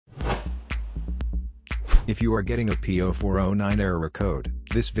If you are getting a P0409 error code,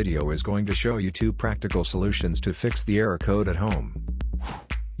 this video is going to show you 2 practical solutions to fix the error code at home.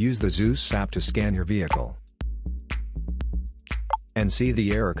 Use the Zeus app to scan your vehicle and see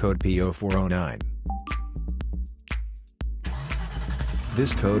the error code P0409.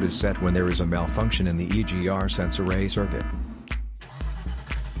 This code is set when there is a malfunction in the EGR sensor array circuit.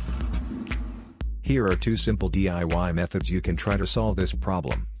 Here are 2 simple DIY methods you can try to solve this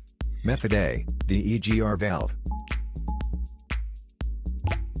problem. Method A, the EGR valve.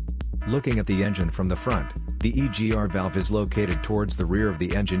 Looking at the engine from the front, the EGR valve is located towards the rear of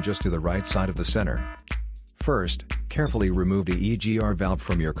the engine just to the right side of the center. First, carefully remove the EGR valve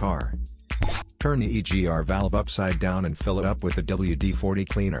from your car. Turn the EGR valve upside down and fill it up with the WD-40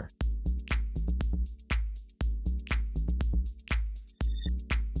 cleaner.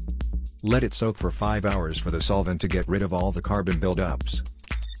 Let it soak for 5 hours for the solvent to get rid of all the carbon buildups.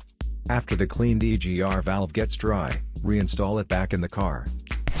 After the cleaned EGR valve gets dry, reinstall it back in the car.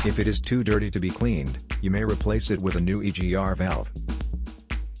 If it is too dirty to be cleaned, you may replace it with a new EGR valve.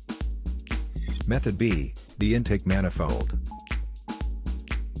 Method B, the intake manifold.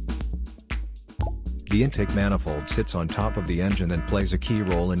 The intake manifold sits on top of the engine and plays a key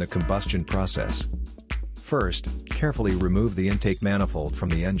role in the combustion process. First, carefully remove the intake manifold from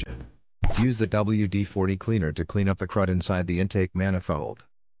the engine. Use the WD-40 cleaner to clean up the crud inside the intake manifold.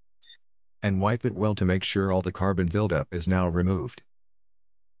 And wipe it well to make sure all the carbon buildup is now removed.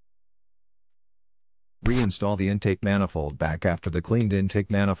 Reinstall the intake manifold back after the cleaned intake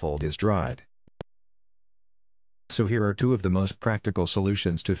manifold is dried. So here are 2 of the most practical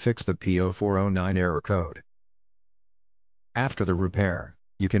solutions to fix the P0409 error code. After the repair,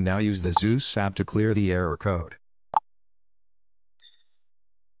 you can now use the Zeus app to clear the error code.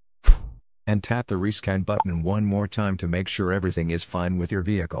 And tap the rescan button one more time to make sure everything is fine with your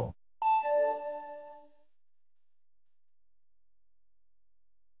vehicle.